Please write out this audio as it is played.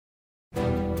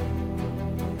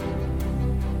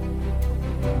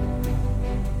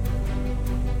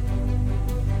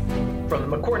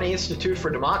Courtney Institute for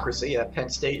Democracy at Penn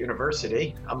State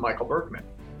University. I'm Michael Berkman.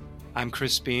 I'm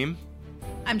Chris Beam.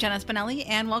 I'm Jenna Spinelli,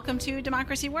 and welcome to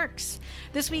Democracy Works.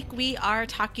 This week, we are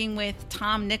talking with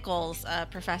Tom Nichols, a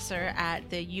professor at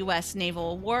the U.S.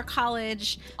 Naval War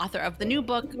College, author of the new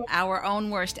book, Our Own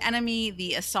Worst Enemy,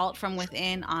 The Assault from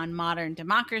Within on Modern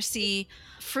Democracy,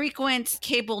 frequent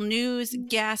cable news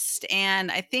guest,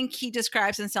 and I think he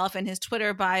describes himself in his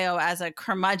Twitter bio as a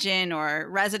curmudgeon or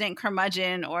resident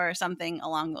curmudgeon or something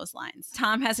along those lines.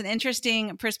 Tom has an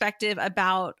interesting perspective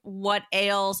about what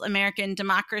ails American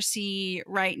democracy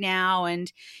right now,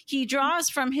 and he draws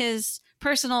from his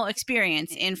personal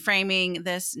experience in framing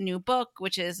this new book,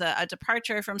 which is a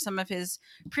departure from some of his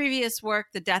previous work,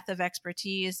 The Death of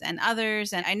Expertise and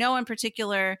others. And I know in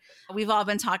particular, we've all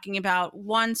been talking about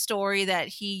one story that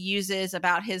he uses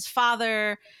about his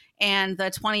father and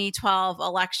the 2012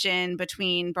 election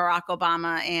between Barack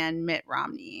Obama and Mitt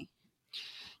Romney.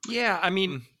 Yeah, I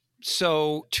mean,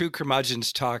 so two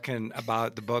curmudgeons talking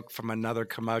about the book from another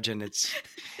curmudgeon. It's,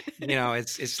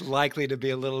 it's likely to be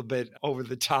a little bit over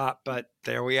the top, but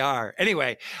there we are.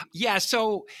 Anyway, yeah,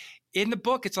 so in the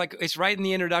book, it's right in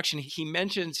the introduction. He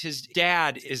mentions his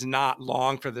dad is not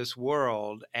long for this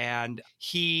world, and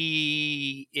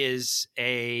he is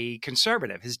a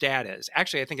conservative. His dad is.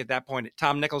 Actually, I think at that point,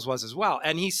 Tom Nichols was as well.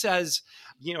 And he says,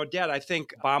 Dad, I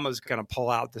think Obama's going to pull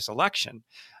out this election.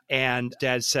 And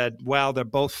Dad said, well, they're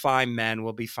both fine men.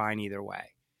 We'll be fine either way.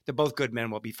 They're both good men.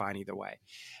 We'll be fine either way.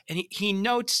 And he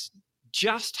notes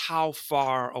just how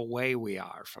far away we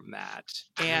are from that.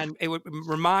 And it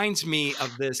reminds me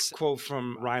of this quote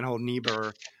from Reinhold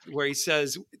Niebuhr, where he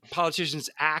says, politicians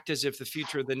act as if the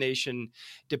future of the nation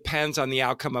depends on the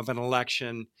outcome of an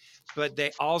election, but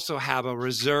they also have a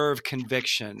reserved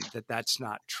conviction that that's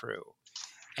not true.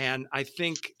 And I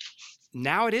think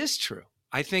now it is true.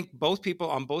 I think both people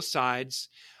on both sides,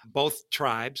 both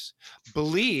tribes,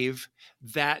 believe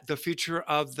that the future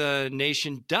of the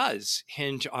nation does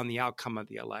hinge on the outcome of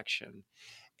the election.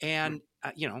 And,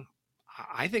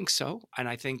 I think so. And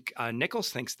I think Nichols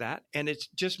thinks that. And it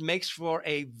just makes for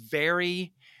a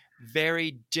very,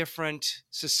 very different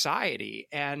society.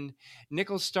 And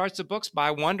Nichols starts the books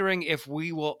by wondering if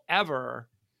we will ever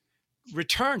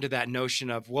return to that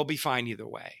notion of we'll be fine either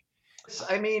way.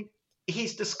 I mean,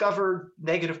 he's discovered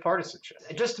negative partisanship.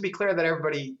 And just to be clear that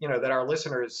everybody, that our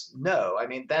listeners know, I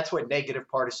mean, that's what negative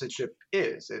partisanship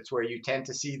is. It's where you tend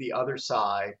to see the other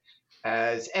side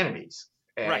as enemies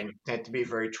and right. You tend to be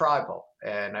very tribal.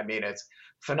 And I mean, it's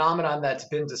a phenomenon that's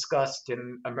been discussed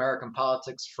in American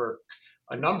politics for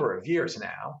a number of years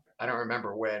now. I don't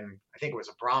remember when, I think it was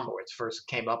Abramowitz first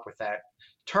came up with that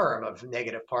term of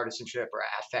negative partisanship or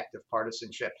affective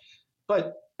partisanship.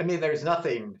 But I mean, there's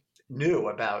nothing new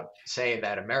about saying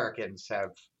that Americans have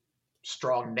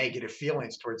strong negative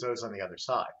feelings towards those on the other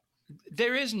side.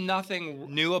 There is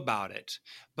nothing new about it.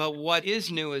 But what is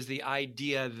new is the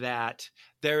idea that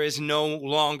there is no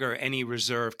longer any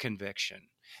reserve conviction.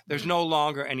 There's no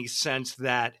longer any sense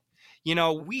that,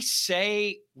 we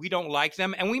say we don't like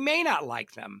them and we may not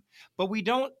like them, but we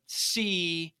don't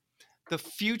see the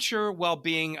future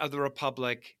well-being of the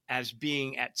republic as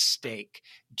being at stake,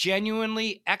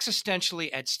 genuinely, existentially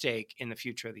at stake in the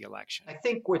future of the election. I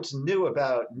think what's new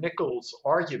about Nichols'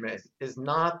 argument is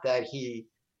not that he's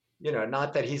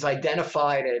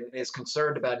identified and is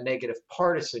concerned about negative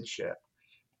partisanship,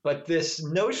 but this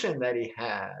notion that he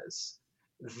has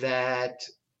that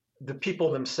the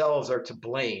people themselves are to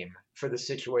blame for the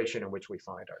situation in which we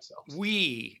find ourselves.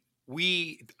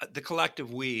 The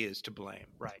collective we is to blame,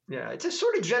 right? Yeah, it's a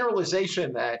sort of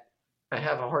generalization that I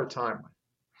have a hard time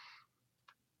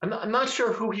with. I'm not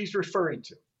sure who he's referring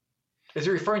to. Is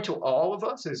he referring to all of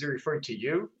us? Is he referring to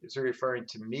you? Is he referring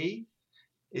to me?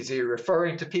 Is he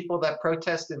referring to people that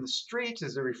protest in the streets?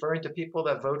 Is he referring to people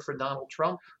that vote for Donald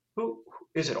Trump? Who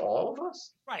is it? All of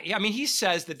us? Right. Yeah. I mean, he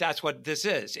says that that's what this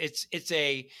is.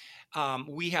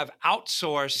 We have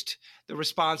outsourced the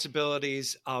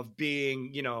responsibilities of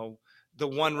being, the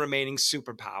one remaining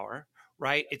superpower,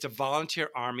 right? It's a volunteer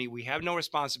army. We have no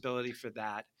responsibility for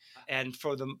that. And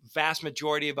for the vast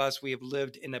majority of us, we have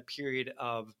lived in a period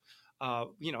of,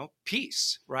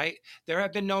 peace, right? There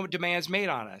have been no demands made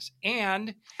on us.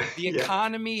 And the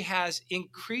economy has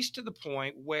increased to the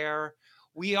point where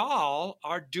we all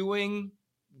are doing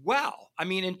well. I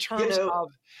mean, in terms of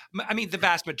the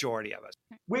vast majority of us.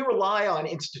 We rely on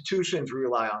institutions, we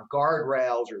rely on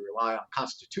guardrails, we rely on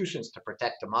constitutions to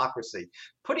protect democracy.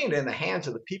 Putting it in the hands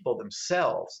of the people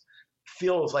themselves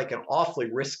feels like an awfully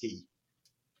risky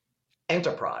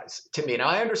enterprise to me. And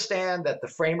I understand that the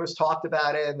framers talked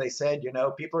about it and they said,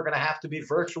 people are going to have to be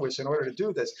virtuous in order to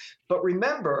do this. But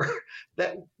remember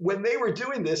that when they were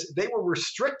doing this, they were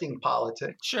restricting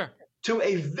politics Sure. to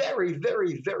a very,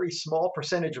 very, very small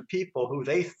percentage of people who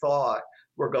they thought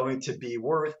were going to be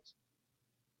worth.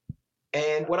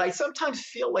 And what I sometimes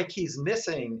feel like he's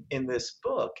missing in this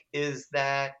book is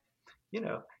that,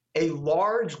 a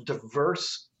large,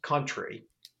 diverse country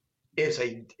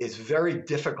is very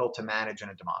difficult to manage in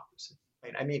a democracy.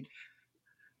 I mean,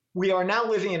 we are now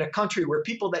living in a country where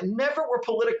people that never were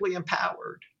politically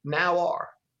empowered now are,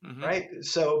 right?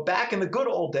 So back in the good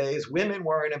old days, women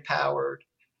weren't empowered,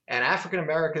 and African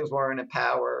Americans weren't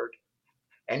empowered,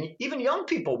 and even young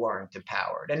people weren't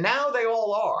empowered. And now they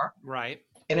all are. Right.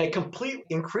 In a complete,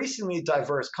 increasingly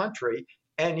diverse country.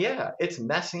 And yeah, it's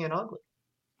messy and ugly.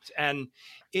 And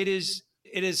it is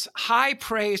high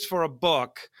praise for a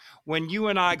book when you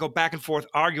and I go back and forth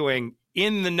arguing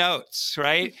in the notes,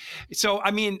 right? So,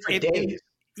 I mean,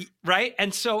 right?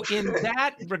 And so in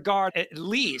that regard, at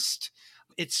least,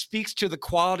 it speaks to the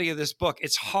quality of this book.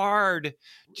 It's hard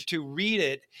to read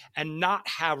it and not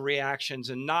have reactions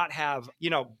and not have,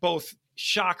 both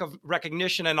shock of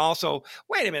recognition and also,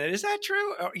 wait a minute, is that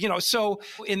true? So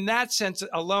in that sense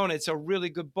alone, it's a really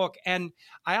good book. And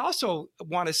I also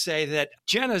want to say that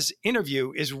Jenna's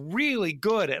interview is really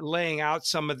good at laying out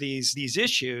some of these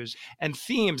issues and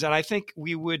themes. And I think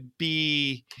we would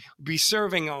be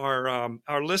serving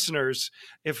our listeners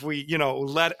if we,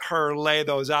 let her lay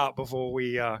those out before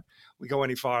we go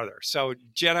any farther. So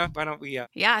Jenna, why don't we?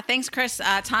 Yeah, thanks, Chris.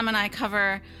 Tom and I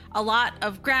cover a lot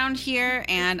of ground here,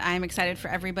 and I'm excited for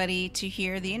everybody to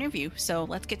hear the interview. So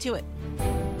let's get to it.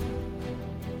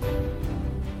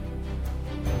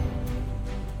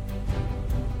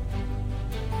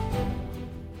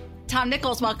 Tom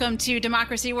Nichols, welcome to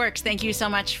Democracy Works. Thank you so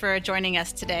much for joining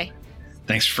us today.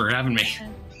 Thanks for having me.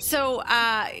 So,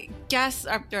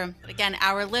 again,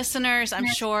 our listeners, I'm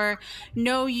sure,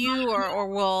 know you or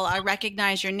will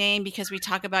recognize your name because we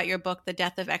talk about your book, The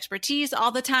Death of Expertise,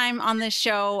 all the time on this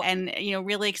show. And,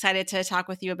 really excited to talk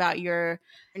with you about your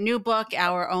new book,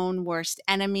 Our Own Worst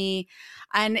Enemy.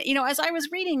 And, as I was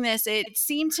reading this, it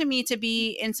seemed to me to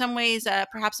be in some ways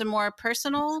perhaps a more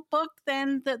personal book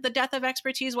than the Death of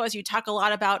Expertise was. You talk a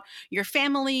lot about your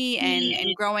family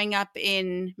and growing up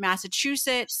in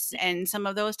Massachusetts and some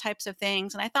of those types of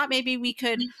things. And I thought maybe we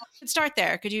could start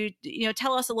there. Could you,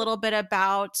 tell us a little bit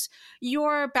about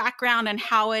your background and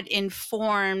how it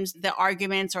informs the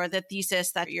arguments or the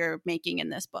thesis that you're making in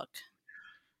this book?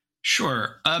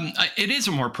 Sure. It is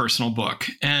a more personal book,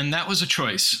 and that was a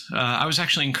choice. I was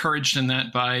actually encouraged in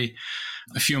that by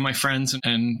a few of my friends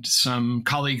and some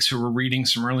colleagues who were reading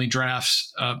some early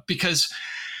drafts, because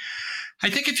I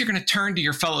think if you're going to turn to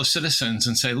your fellow citizens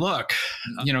and say, look,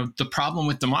 the problem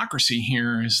with democracy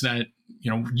here is that,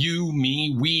 you,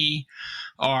 me, we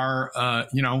are,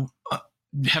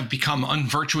 have become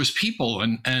unvirtuous people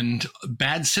and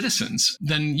bad citizens,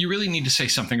 then you really need to say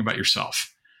something about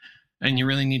yourself. And you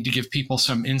really need to give people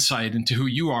some insight into who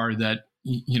you are, that,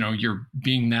 you're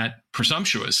being that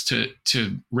presumptuous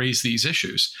to raise these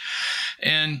issues.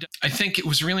 And I think it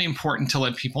was really important to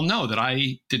let people know that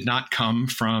I did not come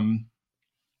from,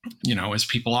 as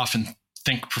people often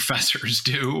think professors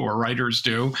do or writers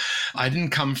do, I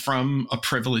didn't come from a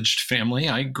privileged family.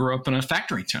 I grew up in a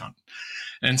factory town.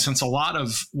 And since a lot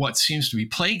of what seems to be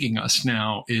plaguing us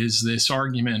now is this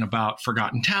argument about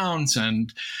forgotten towns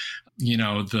and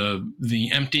the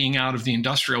emptying out of the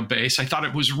industrial base, I thought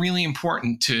it was really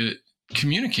important to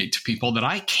communicate to people that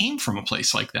I came from a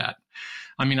place like that.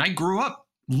 I mean, I grew up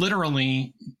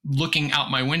literally looking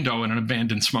out my window in an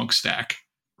abandoned smokestack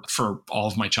for all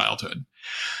of my childhood.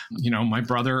 My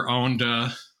brother owned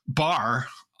a bar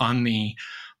on the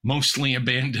mostly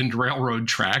abandoned railroad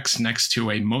tracks next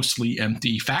to a mostly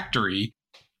empty factory.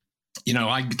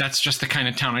 That's just the kind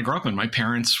of town I grew up in. My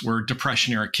parents were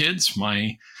Depression era kids.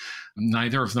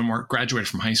 Neither of them were graduated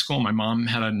from high school. My mom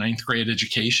had a 9th grade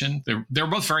education. They were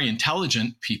both very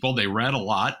intelligent people. They read a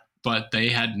lot, but they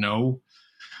had no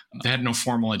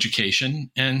formal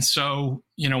education. And so,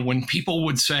 when people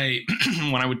would say,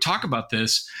 when I would talk about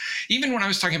this, even when I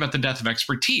was talking about the death of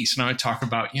expertise, and I would talk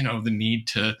about, the need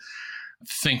to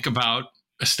think about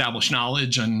established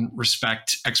knowledge and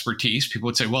respect expertise, people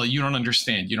would say, well, you don't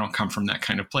understand. You don't come from that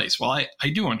kind of place. Well, I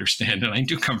do understand, and I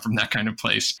do come from that kind of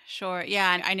place. Sure.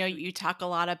 Yeah. And I know you talk a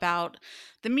lot about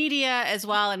the media as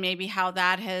well, and maybe how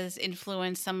that has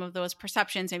influenced some of those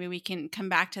perceptions. Maybe we can come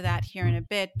back to that here in a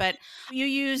bit. But you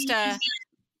used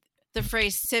the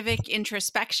phrase civic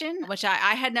introspection, which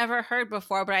I had never heard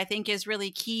before, but I think is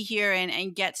really key here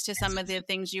and gets to some of the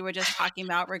things you were just talking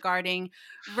about regarding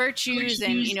virtues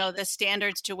and, the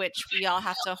standards to which we all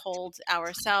have to hold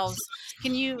ourselves.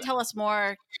 Can you tell us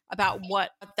more about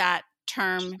what that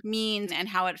term means and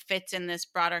how it fits in this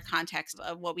broader context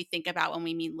of what we think about when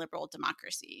we mean liberal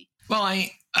democracy? Well,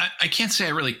 I can't say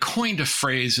I really coined a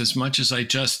phrase as much as I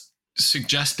just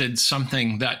suggested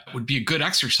something that would be a good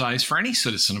exercise for any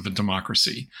citizen of a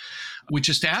democracy, which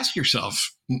is to ask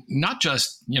yourself, not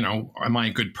just, am I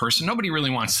a good person? Nobody really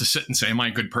wants to sit and say, am I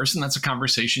a good person? That's a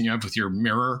conversation you have with your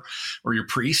mirror or your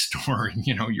priest or,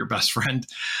 your best friend.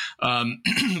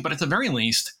 But at the very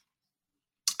least,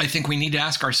 I think we need to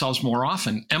ask ourselves more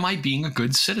often, am I being a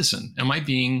good citizen? Am I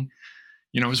being,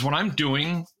 is what I'm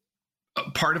doing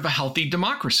part of a healthy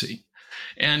democracy?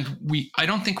 And I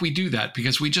don't think we do that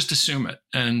because we just assume it.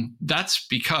 And that's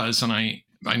because, and I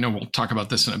know we'll talk about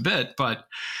this in a bit, but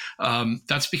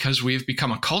that's because we have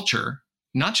become a culture,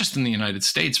 not just in the United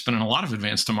States, but in a lot of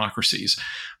advanced democracies,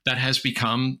 that has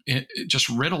become just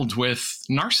riddled with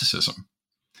narcissism.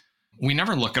 We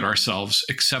never look at ourselves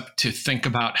except to think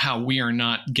about how we are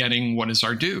not getting what is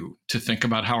our due, to think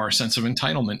about how our sense of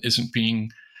entitlement isn't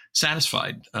being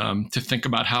satisfied, to think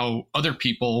about how other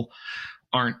people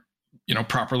aren't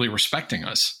properly respecting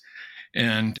us.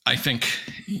 And I think,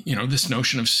 this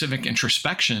notion of civic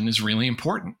introspection is really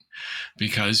important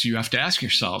because you have to ask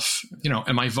yourself,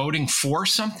 am I voting for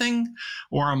something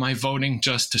or am I voting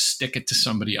just to stick it to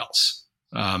somebody else,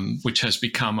 which has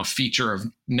become a feature of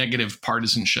negative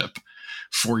partisanship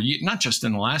for not just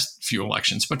in the last few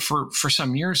elections, but for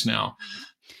some years now.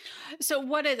 So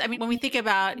when we think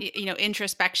about,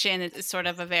 introspection, it's sort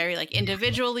of a very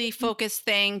individually focused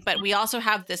thing, but we also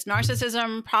have this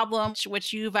narcissism problem,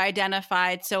 which you've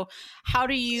identified. So how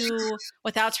do you,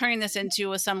 without turning this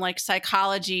into some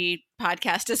psychology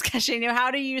podcast discussion, how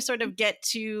do you sort of get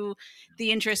to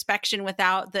the introspection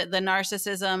without the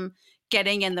narcissism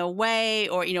getting in the way,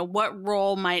 or, what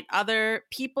role might other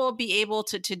people be able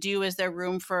to do? Is there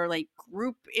room for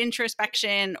group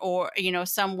introspection or,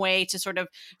 some way to sort of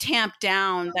tamp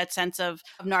down that sense of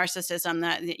narcissism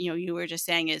that, you were just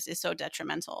saying is so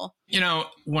detrimental?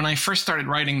 When I first started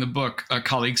writing the book, a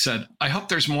colleague said, I hope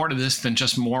there's more to this than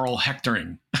just moral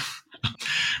hectoring,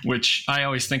 which I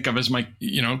always think of as my,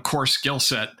 core skill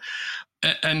set.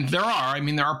 And there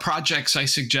are projects I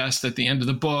suggest at the end of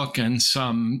the book and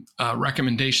some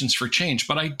recommendations for change.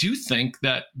 But I do think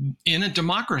that in a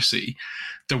democracy,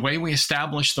 the way we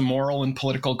establish the moral and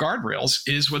political guardrails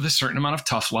is with a certain amount of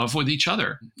tough love with each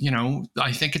other.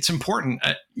 I think it's important.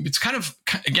 It's kind of,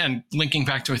 again, linking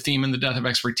back to a theme in The Death of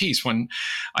Expertise when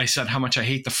I said how much I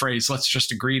hate the phrase, let's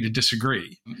just agree to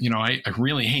disagree. I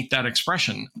really hate that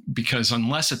expression because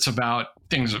unless it's about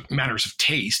matters of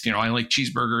taste, I like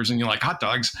cheeseburgers and you like hot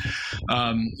dogs,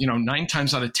 9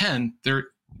 times out of 10,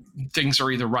 things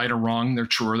are either right or wrong, they're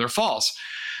true or they're false.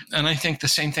 And I think the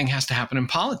same thing has to happen in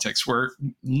politics where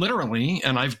literally,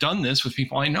 and I've done this with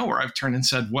people I know where I've turned and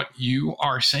said, what you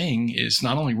are saying is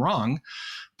not only wrong,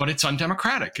 but it's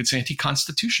undemocratic, it's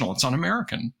anti-constitutional, it's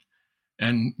un-American.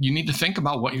 And you need to think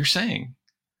about what you're saying.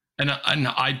 And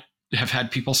I have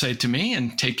had people say it to me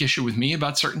and take issue with me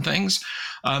about certain things.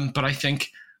 But I think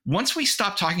once we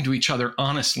stop talking to each other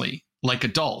honestly, like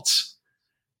adults,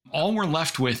 all we're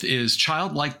left with is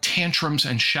childlike tantrums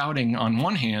and shouting on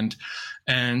one hand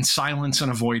and silence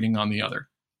and avoiding on the other.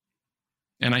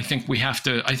 And I think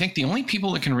the only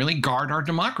people that can really guard our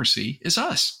democracy is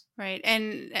us. Right.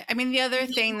 And the other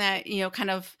thing that, kind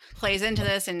of plays into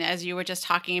this, and as you were just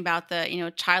talking about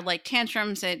the, childlike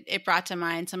tantrums, it brought to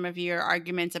mind some of your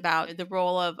arguments about the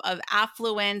role of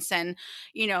affluence and,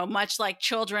 much like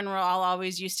children, we're all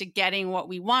always used to getting what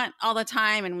we want all the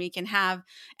time and we can have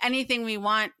anything we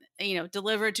want,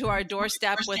 delivered to our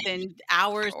doorstep within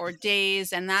hours or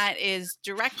days. And that is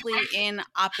directly in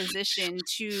opposition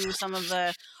to some of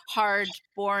the hard,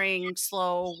 boring,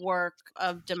 slow work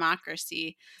of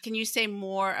democracy. Can you say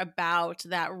more about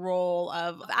that role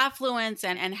of affluence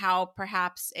and how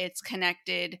perhaps it's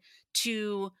connected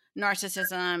to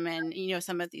narcissism and,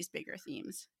 some of these bigger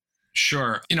themes?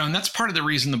 Sure. And that's part of the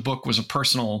reason the book was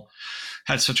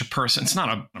had such a person. It's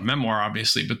not a memoir,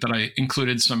 obviously, but that I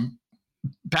included some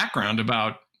background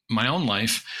about my own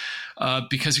life.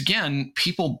 Because again,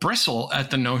 people bristle at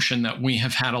the notion that we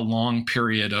have had a long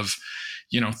period of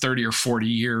 30 or 40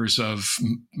 years of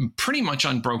pretty much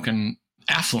unbroken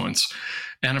affluence.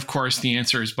 And of course, the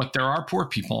answer is, but there are poor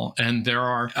people and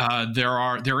there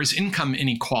is income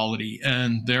inequality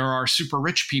and there are super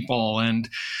rich people. And,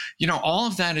 all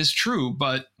of that is true.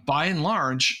 But by and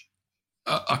large,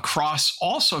 across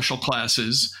all social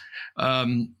classes,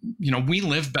 we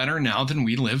live better now than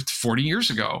we lived 40 years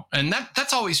ago. And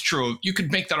that's always true. You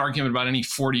could make that argument about any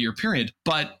 40-year period.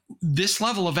 But this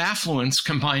level of affluence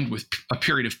combined with a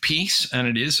period of peace, and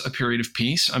it is a period of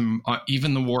peace.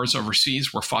 Even the wars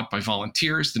overseas were fought by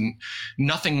volunteers. And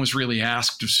nothing was really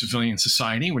asked of civilian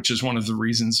society, which is one of the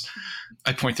reasons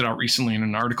I pointed out recently in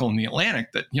an article in The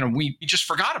Atlantic that, we just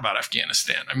forgot about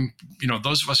Afghanistan. I mean,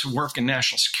 those of us who work in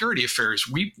national security affairs,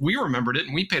 we remembered it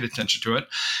and we paid attention to it.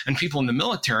 And people in the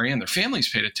military and their families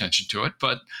paid attention to it.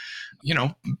 But,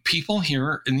 people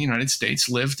here in the United States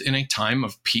lived in a time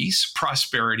of peace,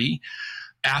 prosperity,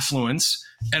 affluence,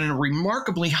 and a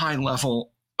remarkably high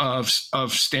level of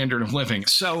standard of living.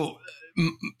 So,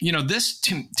 this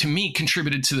to me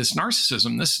contributed to this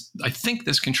narcissism. I think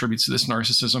this contributes to this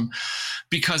narcissism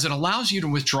because it allows you to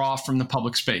withdraw from the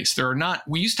public space.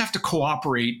 We used to have to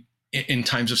cooperate in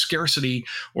times of scarcity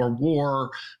or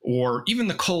war, or even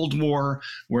the Cold War,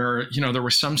 where, there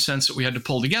was some sense that we had to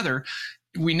pull together.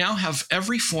 We now have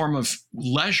every form of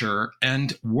leisure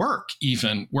and work,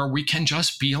 even, where we can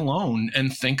just be alone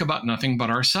and think about nothing but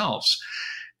ourselves.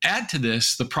 Add to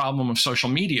this the problem of social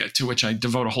media, to which I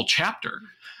devote a whole chapter,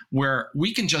 where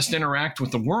we can just interact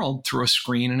with the world through a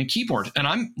screen and a keyboard.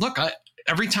 And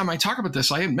every time I talk about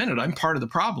this, I admit it, I'm part of the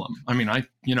problem. I mean, I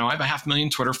have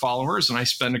 500,000 Twitter followers, and I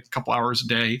spend a couple hours a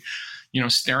day,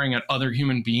 staring at other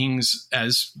human beings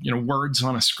as, words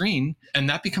on a screen. And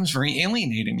that becomes very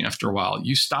alienating after a while.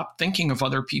 You stop thinking of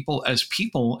other people as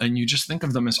people, and you just think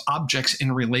of them as objects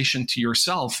in relation to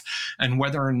yourself, and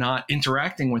whether or not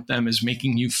interacting with them is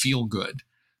making you feel good.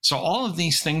 So all of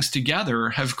these things together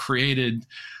have created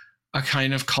a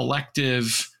kind of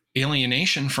collective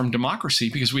alienation from democracy,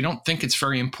 because we don't think it's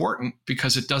very important,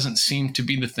 because it doesn't seem to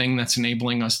be the thing that's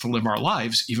enabling us to live our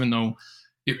lives, even though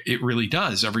it really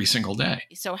does every single day.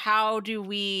 So how do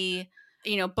we,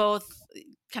 both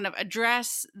kind of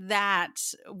address that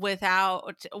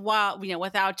without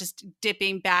just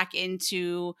dipping back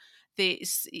into the,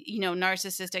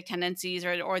 narcissistic tendencies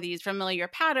or these familiar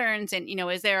patterns? And,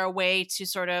 is there a way to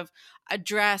sort of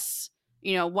address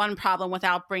one problem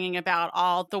without bringing about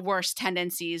all the worst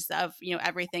tendencies of,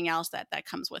 everything else that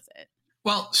comes with it?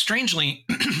 Well, strangely,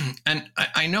 and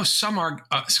I know some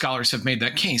scholars have made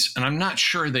that case, and I'm not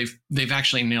sure they've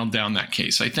actually nailed down that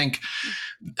case. I think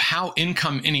how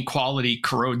income inequality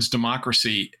corrodes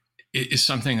democracy is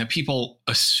something that people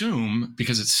assume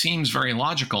because it seems very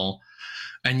logical,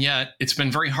 and yet it's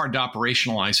been very hard to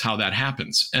operationalize how that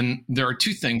happens. And there are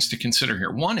two things to consider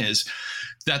here. One is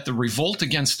that the revolt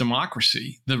against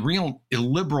democracy, the real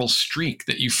illiberal streak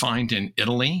that you find in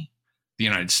Italy, the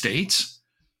United States,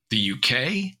 the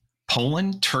UK,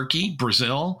 Poland, Turkey,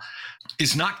 Brazil,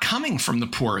 is not coming from the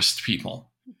poorest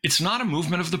people. It's not a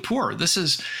movement of the poor. This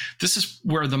is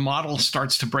where the model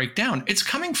starts to break down. It's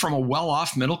coming from a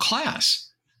well-off middle class.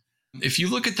 If you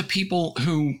look at the people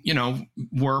who,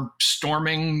 were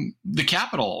storming the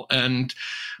Capitol and,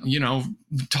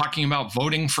 talking about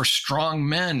voting for strong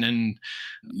men, and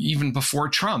even before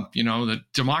Trump, that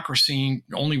democracy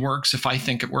only works if I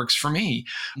think it works for me.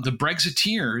 The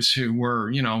Brexiteers, who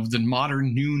were, the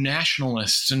modern new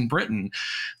nationalists in Britain,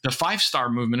 the Five-Star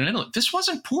Movement in Italy, this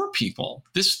wasn't poor people.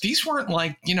 These weren't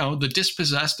like, the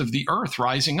dispossessed of the earth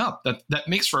rising up. That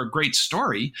makes for a great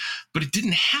story, but it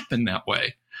didn't happen that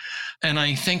way. And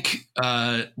I think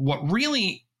what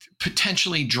really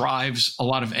potentially drives a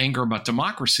lot of anger about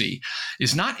democracy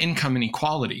is not income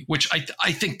inequality, which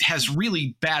I think has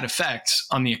really bad effects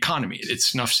on the economy.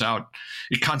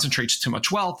 It concentrates too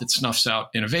much wealth, it snuffs out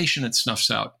innovation, it snuffs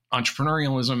out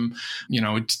entrepreneurialism.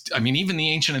 Even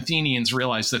the ancient Athenians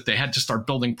realized that they had to start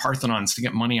building Parthenons to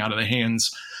get money out of the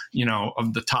hands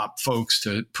of the top folks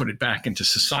to put it back into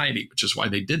society, which is why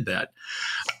they did that.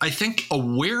 I think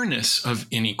awareness of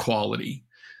inequality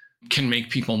can make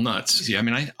people nuts.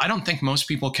 I don't think most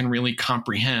people can really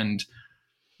comprehend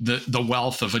the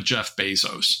wealth of a Jeff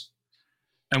Bezos.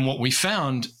 And what we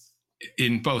found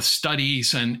in both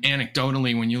studies and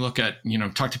anecdotally, when you look at,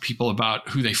 talk to people about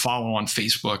who they follow on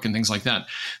Facebook and things like that,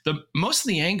 most of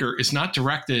the anger is not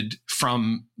directed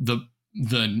from the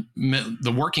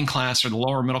working class or the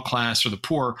lower middle class or the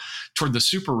poor toward the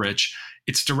super rich.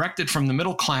 It's directed from the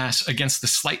middle class against the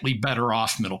slightly better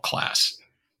off middle class.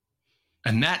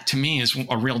 And that to me is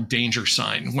a real danger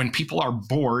sign. When people are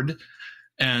bored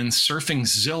and surfing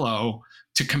Zillow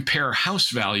to compare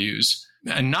house values,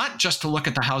 and not just to look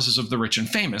at the houses of the rich and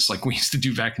famous like we used to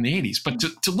do back in the 80s, but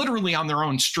to literally on their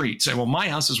own street say, well, my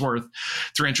house is worth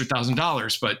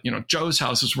 $300,000, but Joe's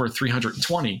house is worth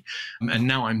 $320,000, and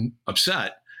now I'm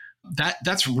upset.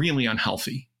 That's really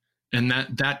unhealthy. And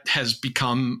that has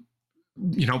become,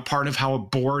 part of how a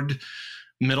bored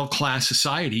middle-class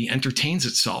society entertains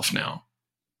itself now.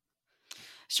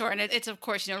 Sure. And it's of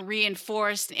course,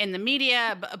 reinforced in the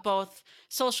media, both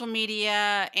social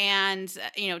media and,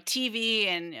 TV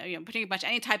and, pretty much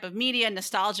any type of media.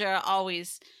 Nostalgia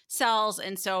always sells.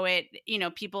 And so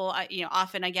people,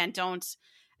 often, again, don't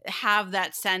have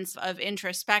that sense of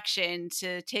introspection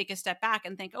to take a step back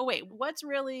and think, oh, wait, what's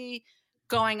really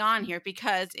going on here?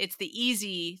 Because it's the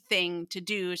easy thing to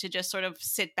do, to just sort of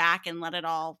sit back and let it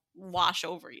all wash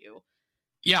over you.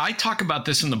 Yeah, I talk about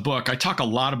this in the book. I talk a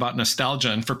lot about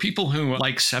nostalgia. And for people who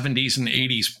like 70s and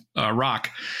 80s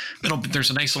rock, there's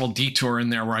a nice little detour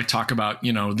in there where I talk about,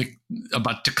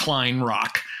 about decline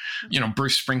rock,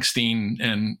 Bruce Springsteen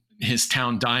and his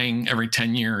town dying every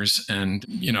 10 years and,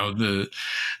 the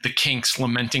Kinks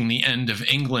lamenting the end of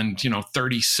England,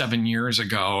 37 years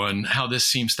ago, and how this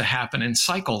seems to happen in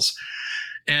cycles.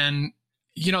 And,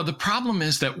 the problem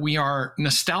is that we are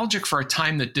nostalgic for a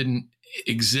time that didn't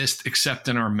exist except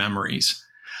in our memories.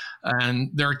 And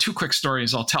there are two quick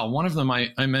stories I'll tell. One of them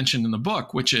I mentioned in the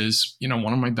book, which is,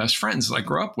 one of my best friends that I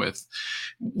grew up with.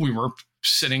 We were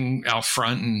sitting out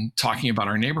front and talking about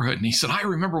our neighborhood. And he said, I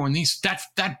remember when and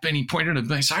he pointed at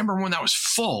me, I remember when that was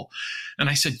full. And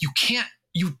I said,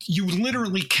 you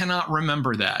literally cannot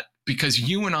remember that because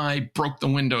you and I broke the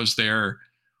windows there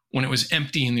when it was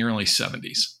empty in the early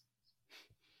 70s.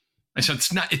 I said,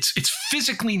 it's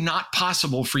physically not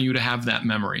possible for you to have that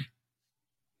memory.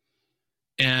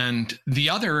 And the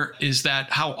other is that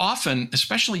how often,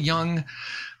 especially young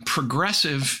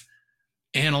progressive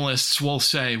analysts will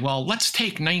say, well, let's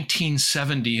take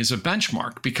 1970 as a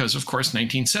benchmark because, of course,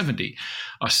 1970,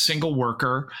 a single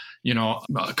worker,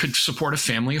 could support a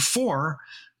family of four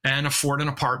and afford an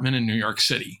apartment in New York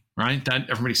City. Right? That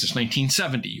everybody says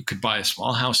 1970. You could buy a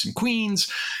small house in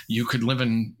Queens. You could live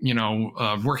in,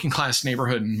 a working class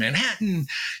neighborhood in Manhattan.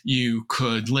 You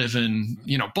could live in,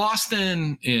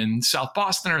 Boston, in South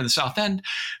Boston or the South End,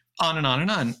 on and on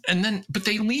and on. And then, but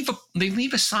they leave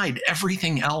aside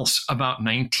everything else about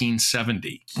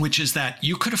 1970, which is that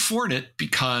you could afford it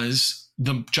because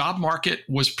the job market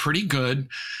was pretty good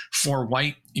for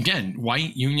white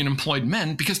union employed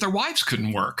men because their wives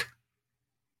couldn't work.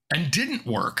 And didn't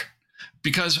work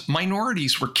because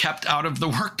minorities were kept out of the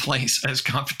workplace as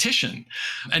competition.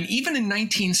 And even in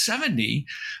 1970,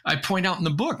 I point out in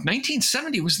the book,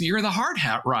 1970 was the year of the hard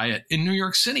hat riot in New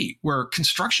York City, where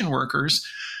construction workers,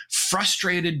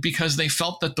 frustrated because they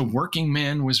felt that the working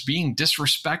man was being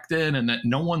disrespected and that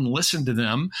no one listened to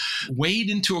them, wade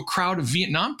into a crowd of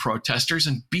Vietnam protesters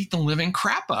and beat the living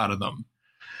crap out of them.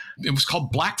 It was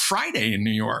called Black Friday in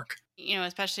New York.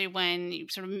 Especially when you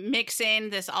sort of mix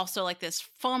in this also like this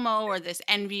FOMO or this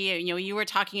envy. You were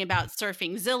talking about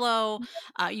surfing Zillow.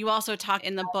 You also talk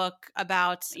in the book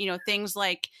about, things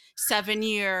like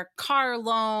 7-year car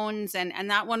loans. And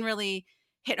that one really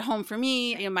hit home for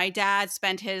me. My dad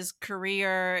spent his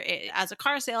career as a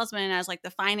car salesman, as like the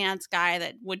finance guy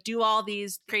that would do all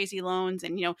these crazy loans.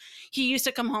 And, he used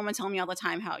to come home and tell me all the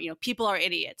time how, people are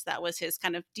idiots. That was his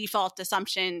kind of default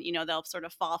assumption. They'll sort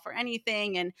of fall for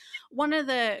anything. And one of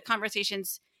the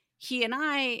conversations he and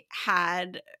I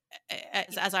had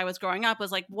as I was growing up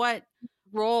was like, what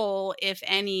role, if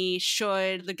any,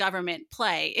 should the government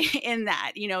play in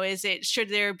that? Should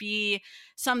there be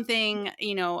something,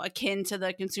 akin to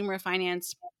the Consumer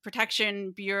Finance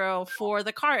Protection Bureau for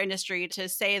the car industry to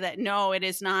say that, no, it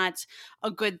is not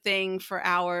a good thing for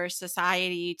our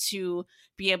society to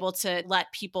be able to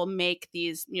let people make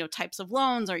these, types of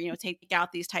loans or, take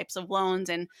out these types of loans.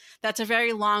 And that's a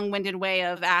very long-winded way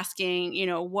of asking,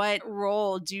 what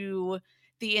role do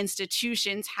the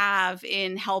institutions have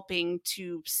in helping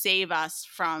to save us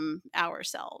from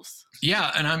ourselves?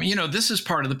 Yeah. And this is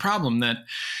part of the problem, that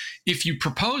if you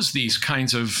propose these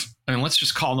kinds of, and let's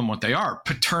just call them what they are,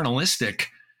 paternalistic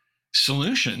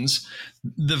solutions,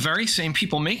 the very same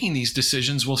people making these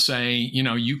decisions will say,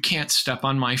 you can't step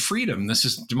on my freedom. This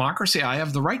is democracy. I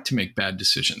have the right to make bad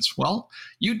decisions. Well,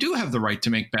 you do have the right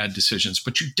to make bad decisions,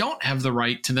 but you don't have the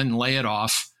right to then lay it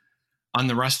off on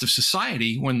the rest of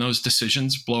society when those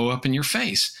decisions blow up in your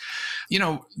face.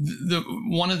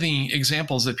 One of the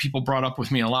examples that people brought up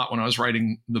with me a lot when I was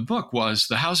writing the book was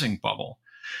the housing bubble.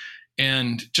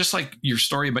 And just like your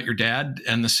story about your dad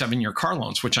and the 7-year car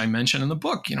loans, which I mentioned in the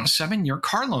book, 7-year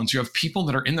car loans, you have people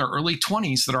that are in their early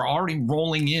 20s that are already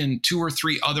rolling in 2 or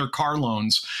 3 other car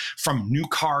loans from new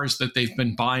cars that they've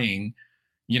been buying,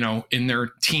 in their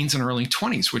teens and early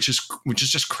 20s, which is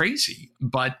just crazy.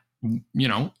 But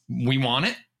we want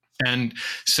it. And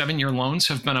 7-year loans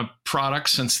have been a product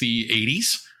since the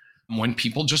 80s when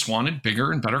people just wanted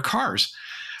bigger and better cars.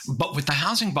 But with the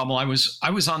housing bubble, I was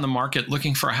on the market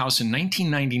looking for a house in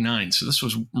 1999. So this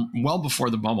was well before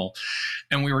the bubble.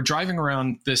 And we were driving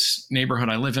around this neighborhood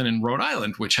I live in Rhode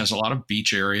Island, which has a lot of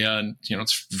beach area. And,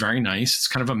 it's very nice. It's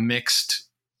kind of a mixed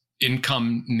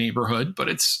income neighborhood, but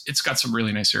it's got some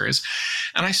really nice areas.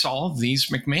 And I saw these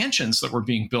McMansions that were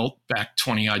being built back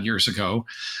 20 odd years ago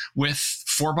with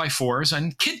 4x4s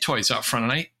and kid toys out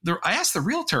front. And I asked the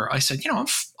realtor, I said,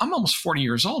 I'm almost 40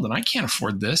 years old and I can't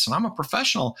afford this. And I'm a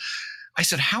professional. I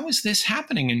said, how is this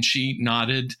happening? And she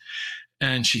nodded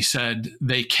and she said,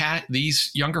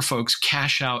 these younger folks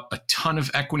cash out a ton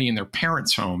of equity in their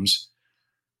parents' homes,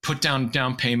 put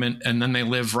down payment, and then they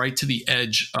live right to the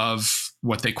edge of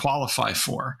what they qualify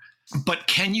for. But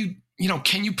can you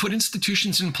put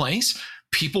institutions in place?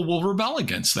 People will rebel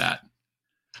against that.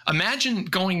 Imagine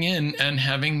going in and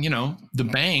having, the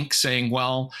bank saying,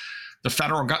 well, the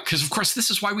federal government, because of course, this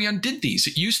is why we undid these.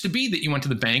 It used to be that you went to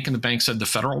the bank and the bank said, the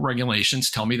federal regulations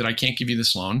tell me that I can't give you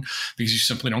this loan because you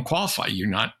simply don't qualify. You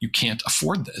can't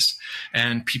afford this.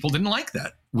 And people didn't like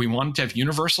that. We wanted to have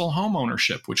universal home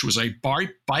ownership, which was a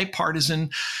bipartisan,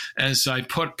 as I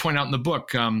point out in the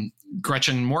book,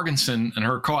 Gretchen Morgenson and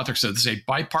her co-author said, this is a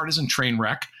bipartisan train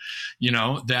wreck,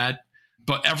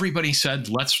 but everybody said,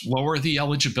 let's lower the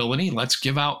eligibility. Let's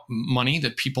give out money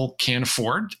that people can't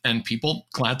afford. And people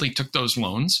gladly took those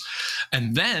loans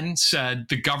and then said,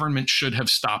 the government should have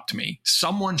stopped me.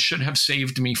 Someone should have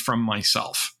saved me from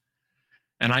myself.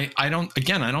 And I don't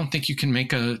think you can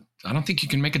make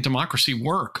a democracy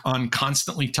work on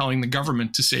constantly telling the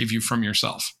government to save you from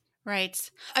yourself. Right.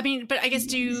 I mean, but I guess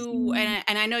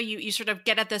and I know you sort of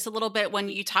get at this a little bit when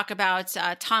you talk about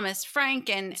Thomas Frank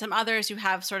and some others who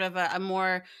have sort of a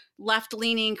more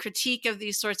left-leaning critique of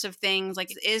these sorts of things. Like,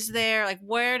 is there, like,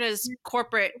 where does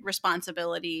corporate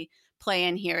responsibility play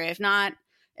in here? If not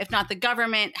the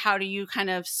government, how do you kind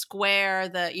of square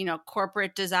the,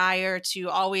 corporate desire to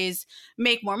always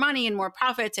make more money and more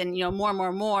profits and,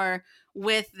 more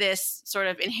with this sort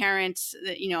of inherent,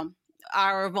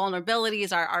 our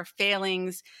vulnerabilities, our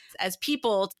failings as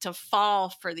people to fall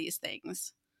for these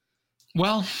things?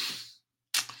 Well,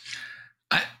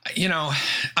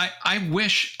 I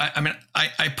wish,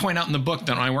 I point out in the book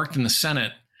that when I worked in the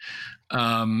Senate,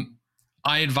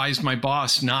 I advised my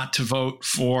boss not to vote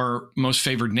for most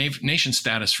favored nation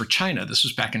status for China. This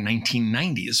was back in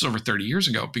 1990. This is over 30 years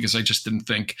ago, because I just didn't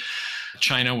think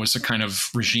China was the kind of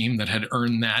regime that had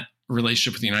earned that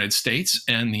relationship with the United States.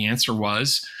 And the answer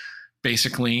was,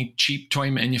 basically, cheap toy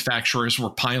manufacturers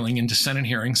were piling into Senate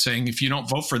hearings saying, if you don't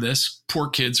vote for this, poor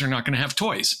kids are not going to have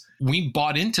toys. We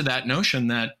bought into that notion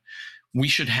that we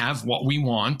should have what we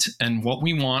want, and what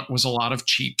we want was a lot of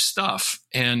cheap stuff.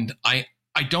 And I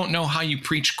don't know how you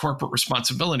preach corporate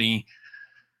responsibility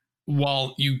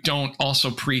while you don't also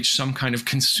preach some kind of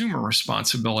consumer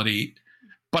responsibility.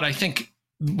 But I think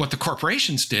what the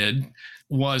corporations did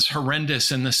was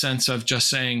horrendous in the sense of just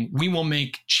saying, we will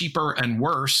make cheaper and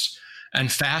worse and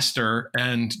faster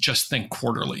and just think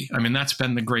quarterly. I mean, that's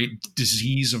been the great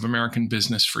disease of American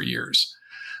business for years,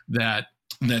 that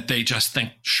they just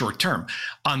think short term.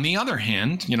 On the other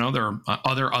hand, there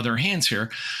are other hands here.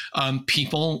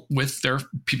 People with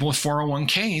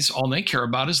 401ks, all they care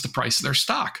about is the price of their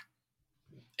stock.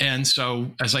 And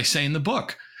so, as I say in the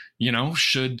book,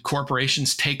 should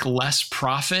corporations take less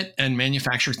profit and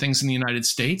manufacture things in the United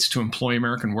States to employ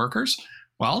American workers?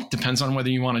 Well, it depends on whether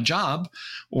you want a job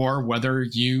or whether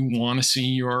you want to see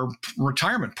your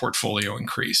retirement portfolio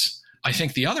increase. I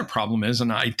think the other problem is,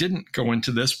 and I didn't go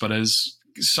into this, but as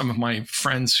some of my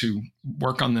friends who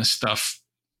work on this stuff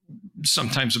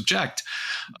sometimes object,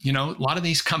 a lot of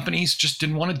these companies just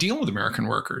didn't want to deal with American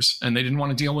workers, and they didn't want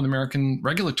to deal with American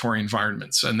regulatory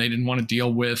environments, and they didn't want to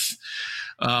deal with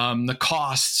the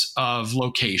costs of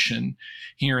location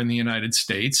here in the United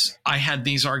States. I had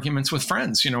these arguments with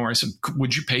friends, where I said,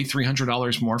 would you pay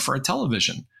 $300 more for a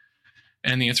television?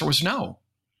 And the answer was no.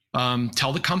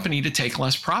 Tell the company to take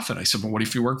less profit. I said, well, what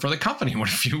if you work for the company? What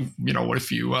if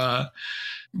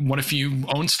you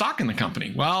own stock in the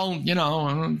company? Well,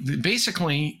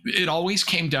 basically it always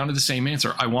came down to the same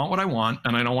answer. I want what I want,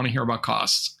 and I don't want to hear about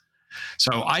costs.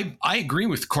 So I agree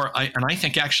with and I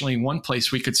think actually one place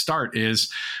we could start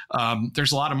is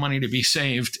there's a lot of money to be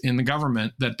saved in the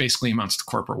government that basically amounts to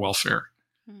corporate welfare.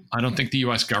 I don't think the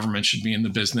U.S. government should be in the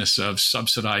business of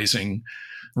subsidizing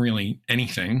really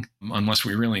anything unless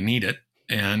we really need it.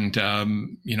 And,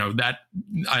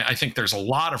 I think there's a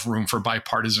lot of room for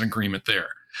bipartisan agreement there.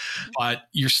 But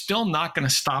you're still not going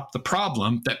to stop the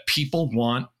problem that people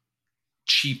want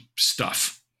cheap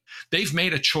stuff. they've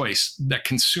made a choice that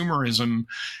consumerism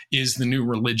is the new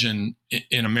religion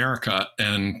in America,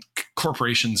 and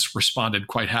corporations responded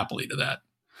quite happily to that.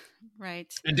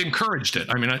 Right. And encouraged it.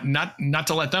 I mean, not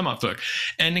to let them off the hook,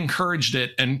 and encouraged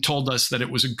it and told us that it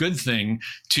was a good thing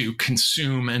to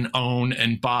consume and own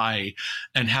and buy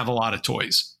and have a lot of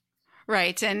toys.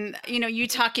 Right. And, you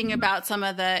talking about some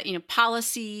of the,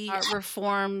 policy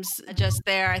reforms just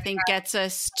there, I think gets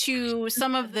us to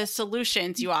some of the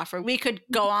solutions you offer. We could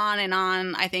go on and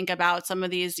on, I think, about some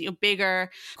of these bigger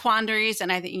quandaries.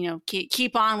 And I think,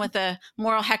 keep on with the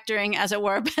moral hectoring, as it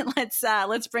were. But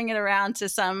let's bring it around to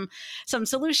some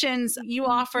solutions. You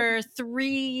offer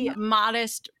 3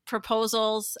 modest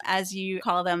proposals, as you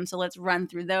call them. So let's run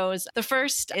through those. The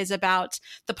first is about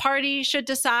the party should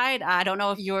decide. I don't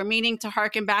know if you're meaning to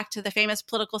harken back to the famous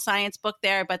political science book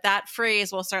there, but that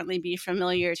phrase will certainly be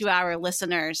familiar to our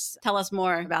listeners. Tell us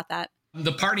more about that.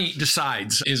 The Party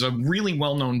Decides is a really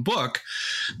well-known book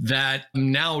that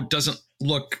now doesn't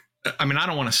look, I mean, I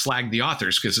don't want to slag the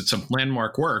authors because it's a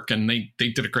landmark work and they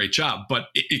did a great job, but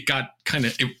it got kind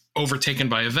of overtaken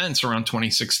by events around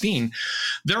 2016.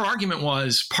 Their argument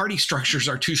was party structures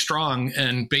are too strong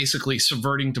and basically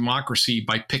subverting democracy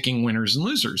by picking winners and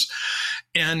losers.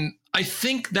 And I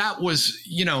think that was,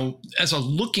 as a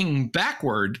looking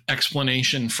backward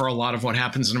explanation for a lot of what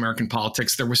happens in American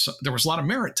politics, there was a lot of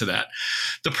merit to that.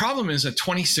 The problem is that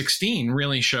 2016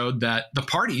 really showed that the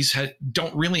parties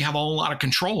don't really have a whole lot of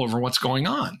control over what's going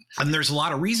on. And there's a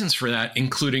lot of reasons for that,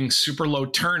 including super low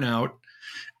turnout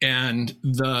and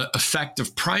the effect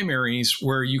of primaries,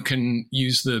 where you can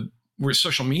use where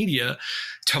social media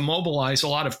to mobilize a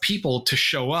lot of people to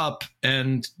show up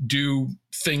and do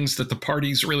things that the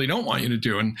parties really don't want you to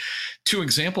do. And 2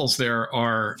 examples there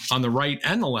are on the right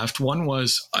and the left. One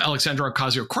was Alexandra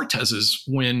Ocasio-Cortez's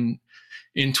win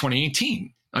in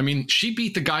 2018. I mean, she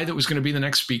beat the guy that was going to be the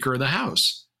next Speaker of the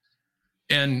House.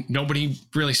 And nobody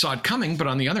really saw it coming. But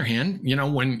on the other hand,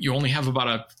 when you only have about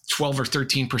a 12 or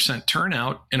 13%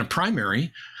 turnout in a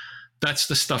primary, that's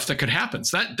the stuff that could happen.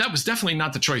 So that was definitely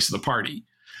not the choice of the party.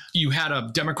 You had a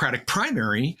Democratic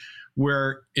primary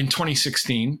where in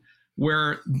 2016,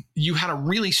 where you had a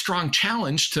really strong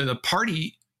challenge to the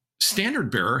party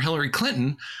standard bearer, Hillary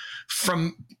Clinton,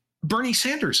 from Bernie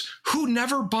Sanders, who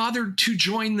never bothered to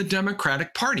join the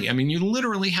Democratic Party. I mean, you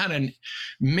literally had a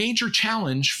major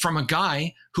challenge from a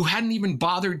guy who hadn't even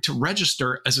bothered to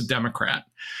register as a Democrat.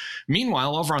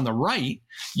 Meanwhile, over on the right,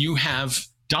 you have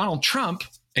Donald Trump,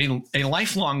 a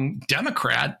lifelong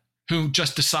Democrat who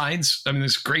just decides, I mean,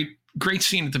 this great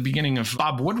scene at the beginning of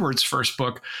Bob Woodward's first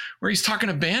book where he's talking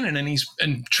to Bannon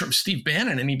and Steve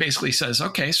Bannon, and he basically says,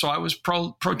 okay, so I was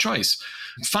pro-choice.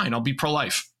 Fine, I'll be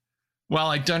pro-life. Well,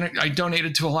 I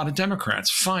donated to a lot of Democrats.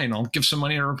 Fine, I'll give some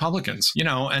money to Republicans.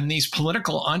 And these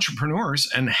political entrepreneurs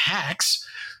and hacks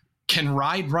can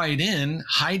ride right in,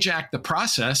 hijack the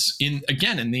process in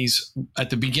these, at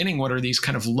the beginning, what are these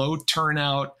kind of low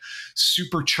turnout,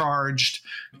 supercharged,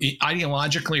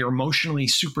 ideologically or emotionally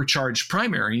supercharged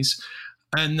primaries.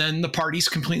 And then the parties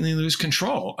completely lose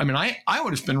control. I mean, I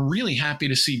would have been really happy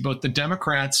to see both the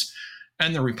Democrats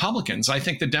and the Republicans. I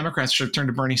think the Democrats should have turned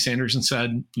to Bernie Sanders and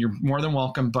said, you're more than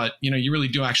welcome, but you really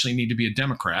do actually need to be a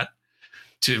Democrat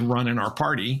to run in our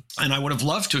party. And I would have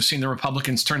loved to have seen the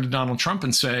Republicans turn to Donald Trump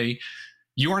and say,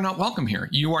 you are not welcome here.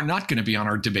 You are not going to be on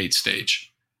our debate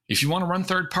stage. If you want to run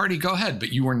third party, go ahead,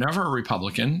 but you were never a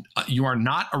Republican. You are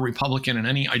not a Republican in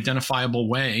any identifiable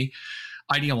way,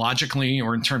 ideologically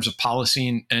or in terms of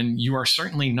policy, and you are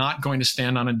certainly not going to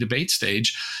stand on a debate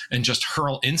stage and just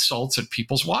hurl insults at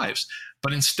people's wives.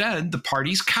 But instead, the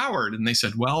parties cowered and they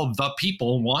said, well, the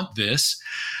people want this.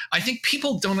 I think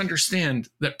people don't understand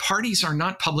that parties are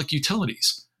not public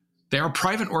utilities. They are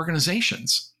private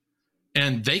organizations,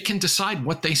 and they can decide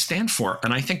what they stand for.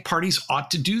 And I think parties ought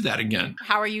to do that again.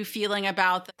 How are you feeling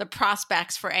about the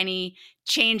prospects for any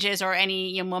changes or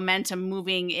any momentum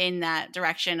moving in that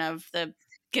direction of the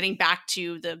getting back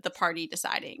to the party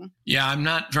deciding? Yeah, I'm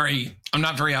not very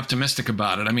optimistic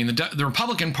about it. I mean, the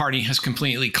Republican Party has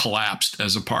completely collapsed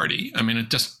as a party. I mean, it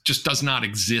just does not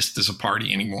exist as a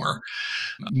party anymore.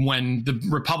 When the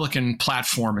Republican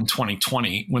platform in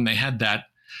 2020, when they had that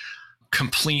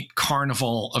complete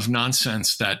carnival of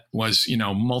nonsense that was,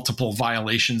 multiple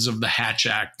violations of the Hatch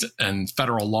Act and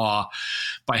federal law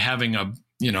by having a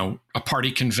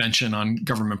party convention on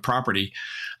government property,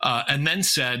 and then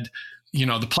said,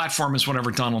 the platform is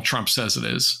whatever Donald Trump says it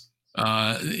is.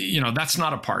 That's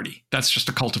not a party. That's just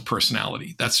a cult of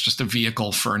personality. That's just a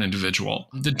vehicle for an individual.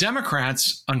 The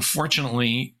Democrats,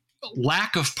 unfortunately,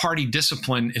 lack of party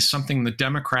discipline is something the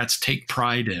Democrats take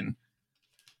pride in.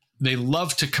 they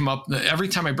love to come up. Every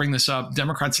time I bring this up,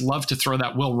 Democrats love to throw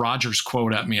that Will Rogers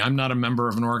quote at me. I'm not a member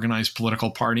of an organized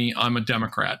political party. I'm a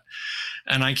Democrat.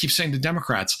 And I keep saying to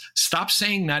Democrats, stop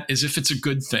saying that as if it's a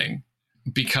good thing.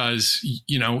 Because,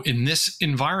 in this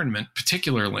environment,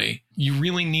 particularly, you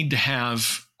really need to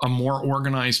have a more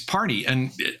organized party.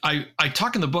 And I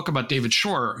talk in the book about David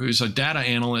Shor, who's a data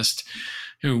analyst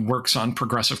who works on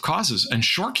progressive causes. And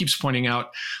Shor keeps pointing out,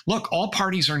 look, all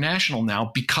parties are national now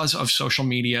because of social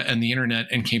media and the internet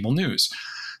and cable news.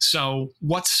 So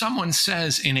what someone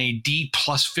says in a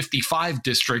D+55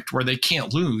 district where they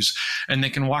can't lose and they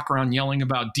can walk around yelling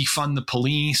about defund the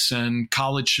police and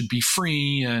college should be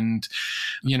free and,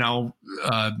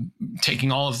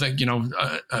 taking all of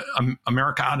the,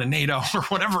 America out of NATO or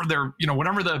whatever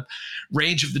whatever the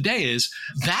rage of the day is,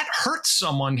 that hurts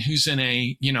someone who's in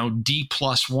a,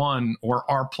 D+1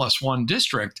 or R+1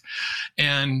 district.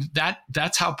 And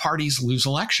that's how parties lose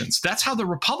elections. That's how the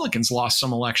Republicans lost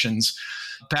some elections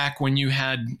back when you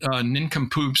had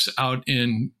nincompoops out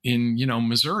in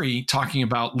Missouri talking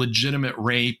about legitimate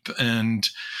rape and,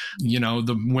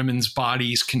 the women's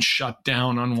bodies can shut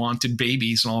down unwanted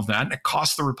babies and all of that. And it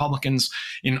cost the Republicans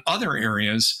in other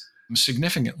areas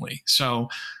significantly. So,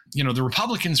 the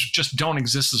Republicans just don't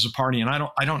exist as a party. And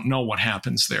I don't know what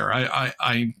happens there.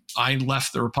 I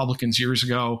left the Republicans years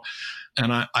ago.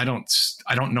 And I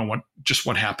don't know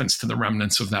what happens to the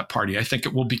remnants of that party. I think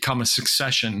it will become a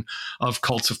succession of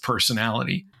cults of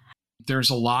personality. There's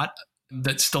a lot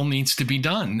that still needs to be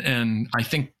done. And I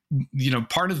think,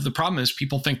 part of the problem is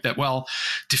people think that, well,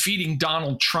 defeating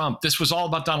Donald Trump, this was all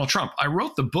about Donald Trump. I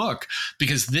wrote the book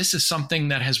because this is something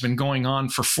that has been going on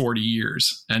for 40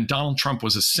 years. And Donald Trump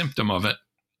was a symptom of it.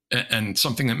 And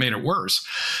something that made it worse.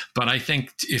 But I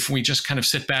think if we just kind of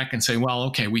sit back and say, well,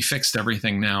 okay, we fixed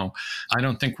everything now, I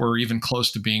don't think we're even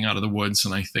close to being out of the woods.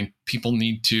 And I think people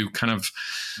need to kind of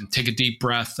take a deep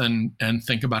breath and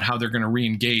think about how they're going to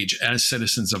re-engage as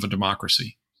citizens of a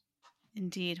democracy.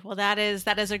 Indeed. Well, that is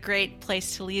a great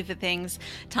place to leave the things.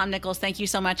 Tom Nichols, thank you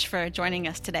so much for joining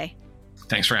us today.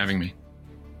 Thanks for having me.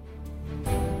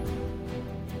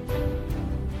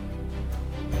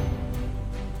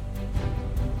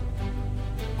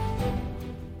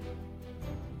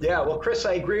 Yeah, well, Chris,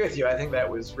 I agree with you. I think that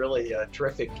was really a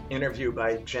terrific interview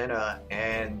by Jenna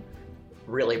and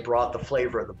really brought the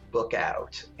flavor of the book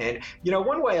out. And,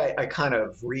 one way I kind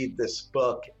of read this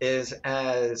book is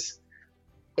as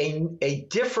a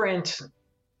different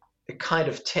kind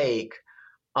of take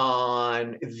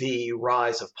on the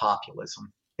rise of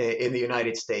populism in the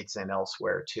United States and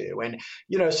elsewhere too. And,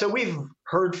 so we've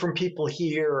heard from people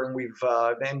here and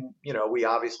we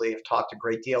obviously have talked a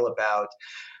great deal about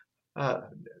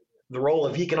the role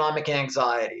of economic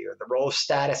anxiety or the role of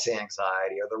status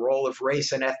anxiety or the role of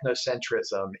race and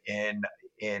ethnocentrism in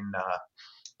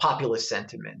populist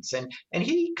sentiments. And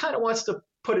he kind of wants to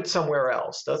put it somewhere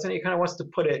else, doesn't he? He kind of wants to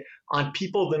put it on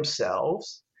people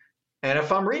themselves. And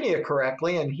if I'm reading it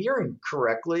correctly and hearing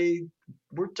correctly,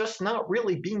 we're just not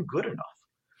really being good enough.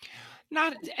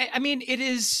 It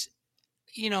is,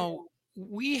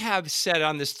 we have said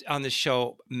on this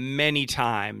show many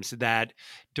times that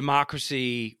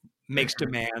democracy makes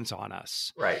demands on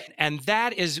us. Right. And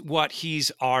that is what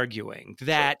he's arguing,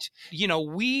 that,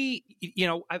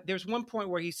 there's one point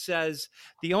where he says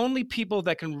the only people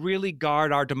that can really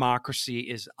guard our democracy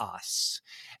is us.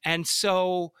 And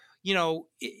so,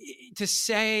 to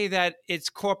say that it's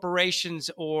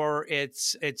corporations or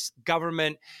it's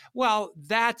government, well,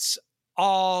 that's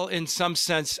all in some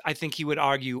sense, I think he would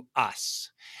argue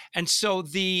us. And so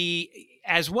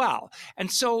as well. And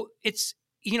so it's,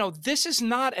 this is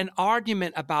not an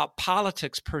argument about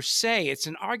politics per se. It's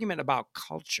an argument about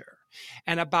culture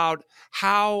and about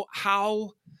how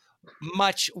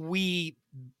much we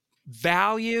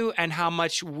value and how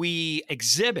much we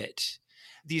exhibit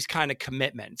these kind of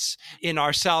commitments in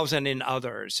ourselves and in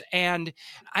others. And,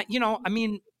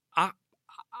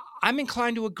 I'm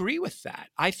inclined to agree with that.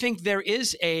 I think there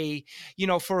is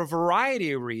for a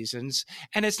variety of reasons,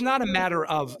 and it's not a matter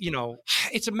of,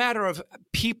 it's a matter of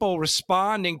people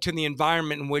responding to the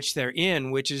environment in which they're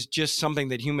in, which is just something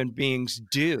that human beings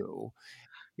do.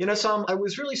 So I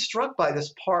was really struck by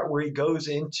this part where he goes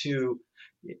into,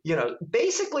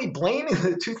 basically blaming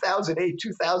the 2008,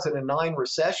 2009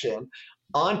 recession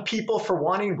on people for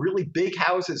wanting really big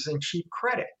houses and cheap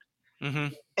credit.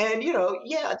 Mm-hmm. And,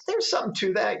 there's something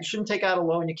to that. You shouldn't take out a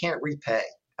loan you can't repay.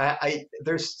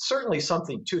 There's certainly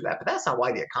something to that, but that's not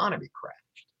why the economy crashed.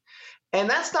 And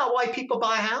that's not why people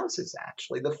buy houses,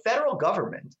 actually. The federal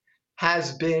government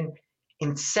has been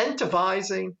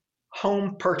incentivizing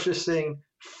home purchasing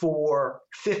for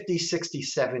 50, 60,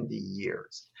 70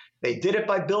 years. They did it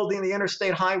by building the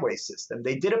interstate highway system.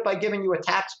 They did it by giving you a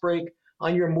tax break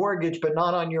on your mortgage, but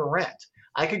not on your rent.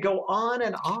 I could go on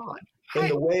and on in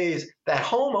the ways that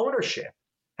home ownership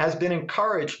has been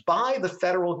encouraged by the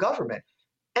federal government.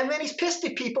 And then he's pissed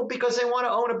at people because they want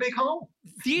to own a big home.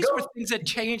 These were things that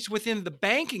changed within the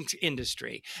banking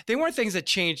industry. They weren't things that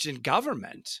changed in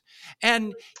government.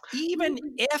 And even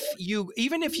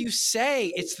if you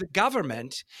say it's the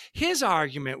government, his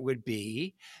argument would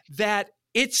be that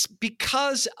it's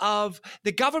because of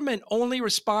the government only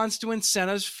responds to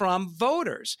incentives from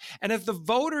voters. And if the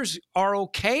voters are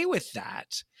okay with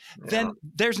that, then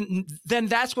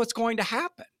that's what's going to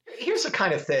happen. Here's the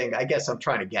kind of thing I guess I'm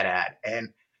trying to get at. And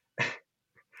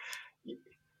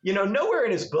nowhere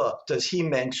in his book does he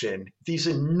mention these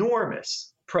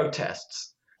enormous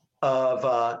protests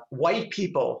of white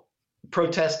people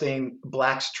protesting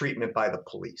blacks' treatment by the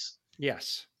police.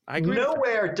 Yes, I agree.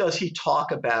 Nowhere does he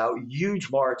talk about huge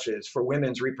marches for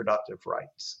women's reproductive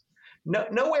rights.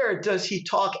 Nowhere does he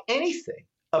talk anything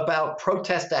about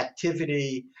protest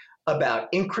activity, about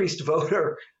increased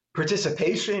voter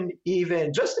participation,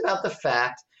 even just about the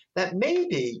fact that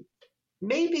maybe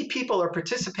people are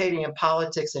participating in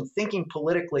politics and thinking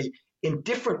politically in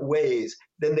different ways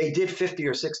than they did 50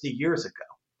 or 60 years ago.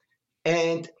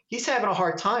 And he's having a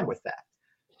hard time with that.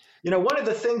 One of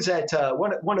the things that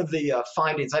one of the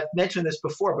findings, I've mentioned this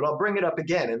before, but I'll bring it up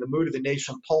again in the Mood of the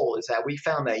Nation poll, is that we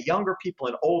found that younger people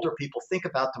and older people think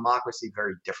about democracy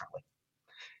very differently.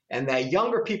 And that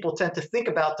younger people tend to think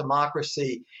about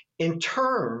democracy in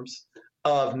terms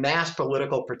of mass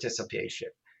political participation.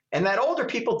 And that older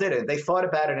people didn't. They thought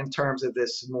about it in terms of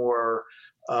this more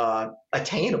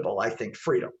attainable, I think,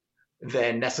 freedom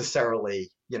than necessarily,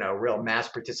 real mass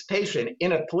participation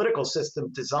in a political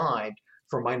system designed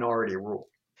for minority rule.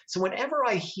 So whenever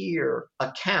I hear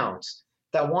accounts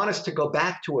that want us to go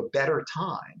back to a better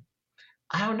time,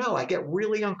 I don't know, I get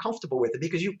really uncomfortable with it,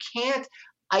 because you can't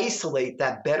isolate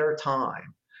that better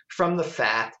time from the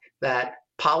fact that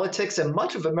politics and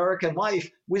much of American life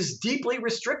was deeply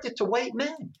restricted to white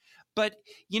men. But,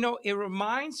 it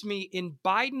reminds me, in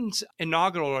Biden's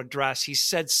inaugural address, he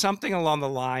said something along the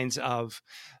lines of,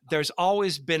 there's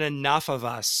always been enough of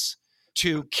us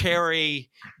to carry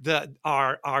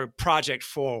our project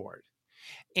forward.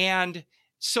 And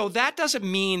so that doesn't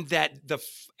mean that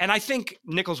and I think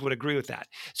Nichols would agree with that.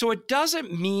 So it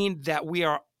doesn't mean that we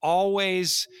are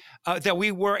always, that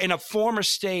we were in a former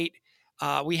state,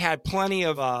 we had plenty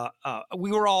of,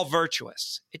 we were all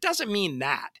virtuous. It doesn't mean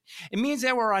that. It means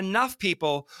there were enough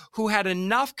people who had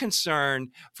enough concern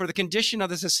for the condition of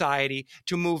the society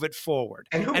to move it forward.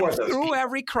 And who were those through people?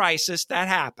 every crisis that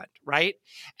happened, right?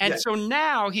 And so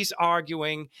now he's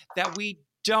arguing that we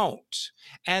don't,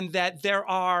 and that there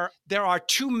are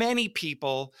too many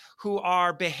people who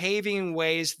are behaving in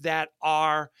ways that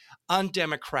are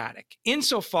undemocratic,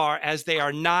 insofar as they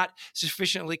are not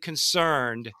sufficiently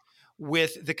concerned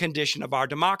with the condition of our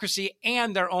democracy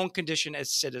and their own condition as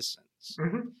citizens.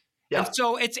 Mm-hmm. Yeah. And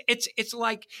so it's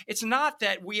like, it's not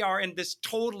that we are in this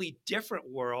totally different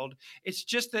world. It's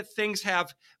just that things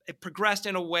have progressed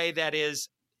in a way that is,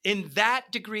 in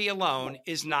that degree alone,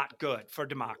 is not good for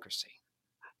democracy.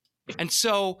 And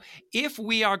so if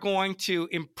we are going to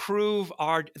improve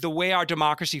the way our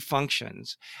democracy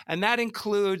functions, and that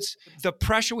includes the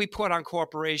pressure we put on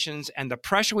corporations and the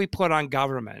pressure we put on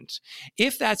government,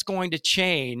 if that's going to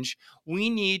change, we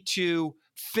need to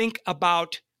think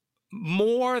about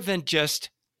more than just,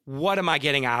 what am I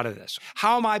getting out of this?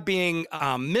 How am I being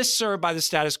misserved by the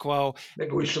status quo?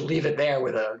 Maybe we should leave it there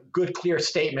with a good, clear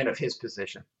statement of his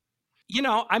position.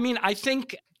 I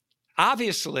think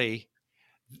obviously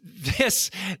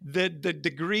the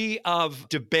degree of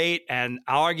debate and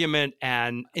argument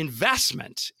and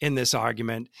investment in this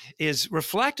argument is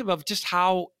reflective of just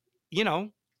how,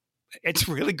 it's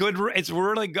really good. It's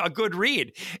really a good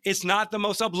read. It's not the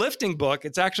most uplifting book.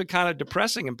 It's actually kind of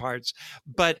depressing in parts.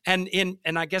 But and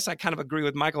I guess I kind of agree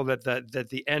with Michael that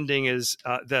the ending is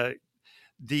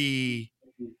the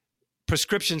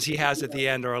prescriptions he has at the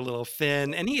end are a little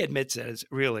thin, and he admits it as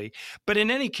really. But in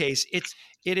any case,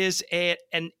 it is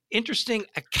an interesting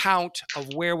account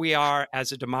of where we are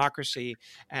as a democracy,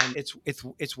 and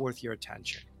it's worth your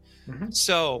attention. Mm-hmm.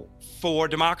 So for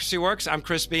Democracy Works, I'm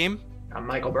Chris Beam. I'm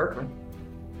Michael Berkman.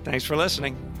 Thanks for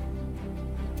listening.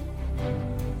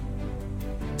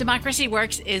 Democracy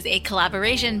Works is a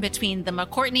collaboration between the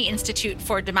McCourtney Institute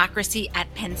for Democracy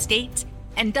at Penn State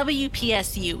and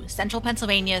WPSU, Central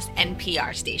Pennsylvania's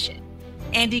NPR station.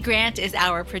 Andy Grant is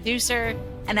our producer,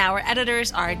 and our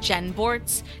editors are Jen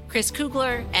Bortz, Chris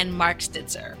Kugler, and Mark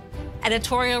Stitzer.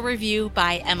 Editorial review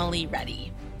by Emily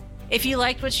Reddy. If you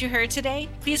liked what you heard today,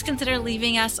 please consider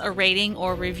leaving us a rating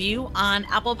or review on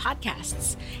Apple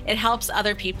Podcasts. It helps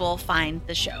other people find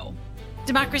the show.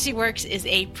 Democracy Works is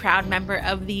a proud member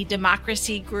of the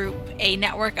Democracy Group, a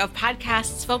network of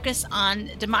podcasts focused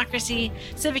on democracy,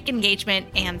 civic engagement,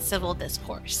 and civil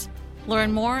discourse.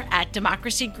 Learn more at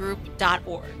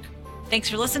democracygroup.org. Thanks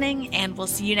for listening, and we'll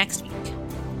see you next week.